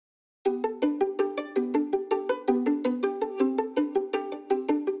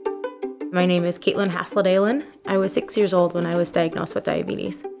My name is Cailtin. I was 6 years old when I was diagnosed with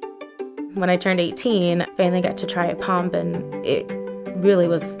diabetes. When I turned 18, I finally got to try a pump, and it really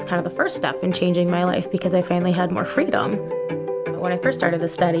was kind of the first step in changing my life because I finally had more freedom. When I first started the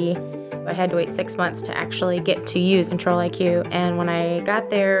study, I had to wait 6 months to actually get to use Control-IQ, and when I got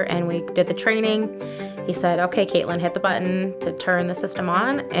there and we did the training, he said, "Okay, Cailtin, hit the button to turn the system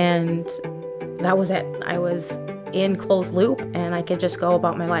on," and that was it. I was in closed loop and I could just go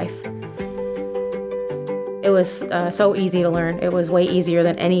about my life. It was so easy to learn. It was way easier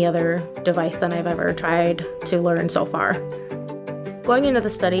than any other device that I've ever tried to learn so far. Going into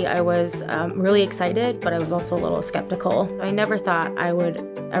the study, I was really excited, but I was also a little skeptical. I never thought I would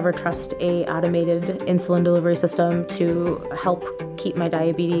ever trust a automated insulin delivery system to help keep my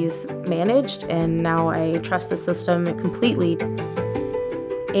diabetes managed, and now I trust the system completely.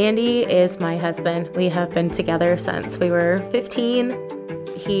 Andy is my husband. We have been together since we were 15.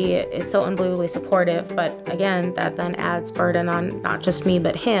 He is so unbelievably supportive, but again, that then adds burden on not just me,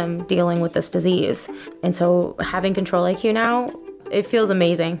 but him dealing with this disease. And so having Control-IQ now, it feels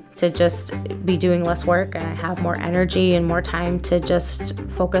amazing to just be doing less work, and I have more energy and more time to just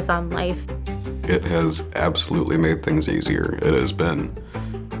focus on life. It has absolutely made things easier. It has been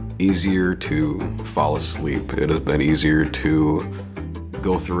easier to fall asleep. It has been easier to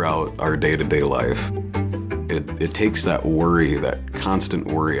go throughout our day-to-day life. It takes that worry, that constant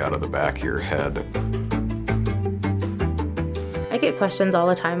worry out of the back of your head. I get questions all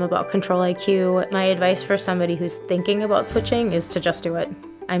the time about Control-IQ. My advice for somebody who's thinking about switching is to just do it.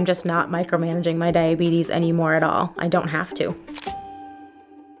 I'm just not micromanaging my diabetes anymore at all. I don't have to.